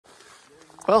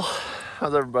Well,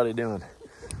 how's everybody doing?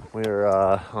 We're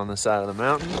on the side of the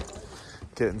mountain,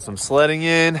 getting some sledding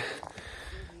in.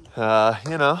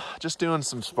 You know, just doing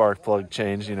some spark plug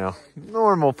change, you know,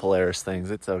 normal Polaris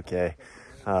things. It's okay.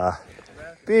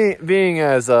 Being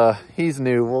as he's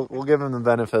new, we'll give him the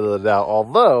benefit of the doubt,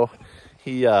 although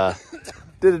he did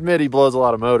admit he blows a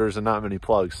lot of motors and not many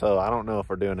plugs, so I don't know if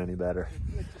we're doing any better.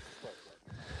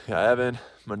 Yeah, Evan,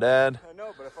 my dad, I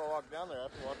know, but if I walk down there, I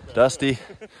have to walk down Dusty.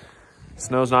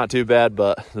 Snow's not too bad,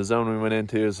 but the zone we went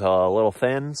into is a little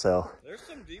thin, so,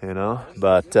 you know,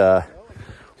 but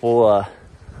we'll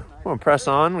press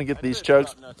on. We get these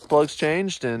plugs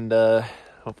changed and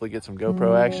hopefully get some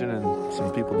GoPro action and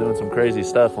some people doing some crazy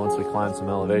stuff once we climb some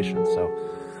elevation, so.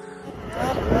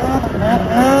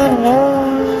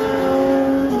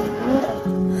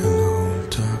 Hello,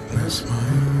 darkness, my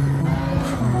old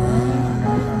friend.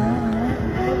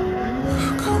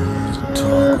 I've come to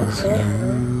talk with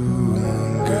you.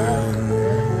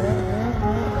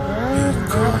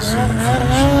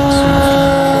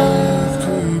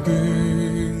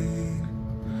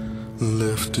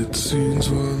 Left it scenes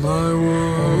while I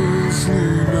was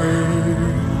sleeping,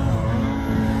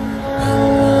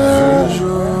 and the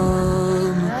vision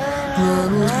that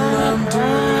was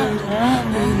planted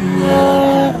in my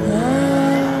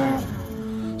heart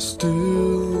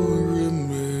still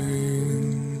remains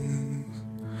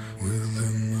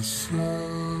within the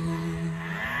sound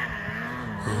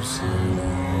of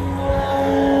silence.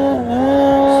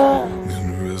 In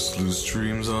restless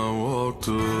dreams I walked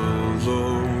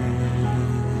alone,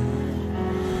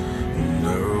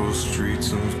 narrow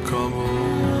streets of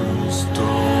cobblestone,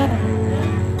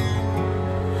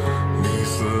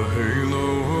 neath the halo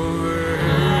of a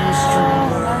street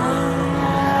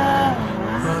lamp.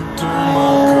 I turned my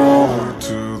collar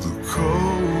to the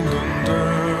cold and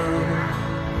damp,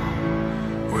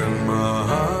 when my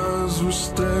eyes were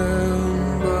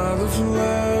stabbed by the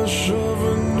flash of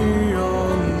a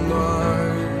neon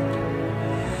light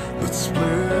that split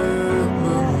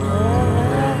the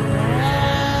night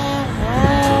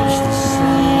and touched the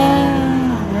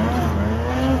sound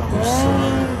of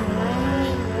silence.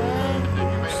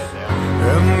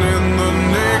 And in the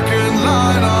naked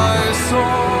light I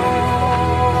saw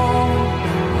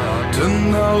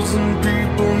 10,000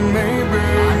 people, maybe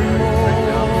more,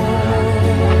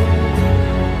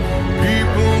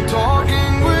 people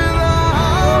talking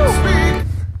without speaking.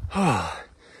 A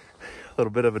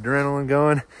little bit of adrenaline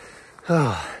going.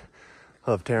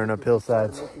 Love tearing up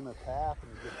hillsides.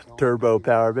 Turbo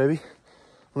power, baby.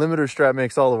 Limiter strap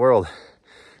makes all the world.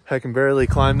 I can barely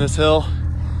climb this hill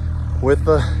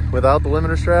without the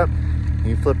limiter strap.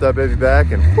 You flip that baby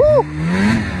back and whoo!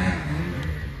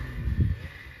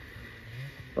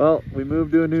 Well, we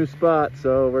moved to a new spot,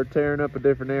 so we're tearing up a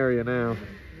different area now.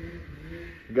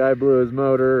 The guy blew his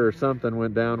motor or something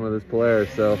went down with his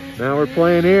Polaris, so now we're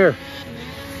playing here.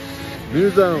 New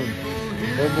zone, a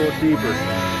little more deeper.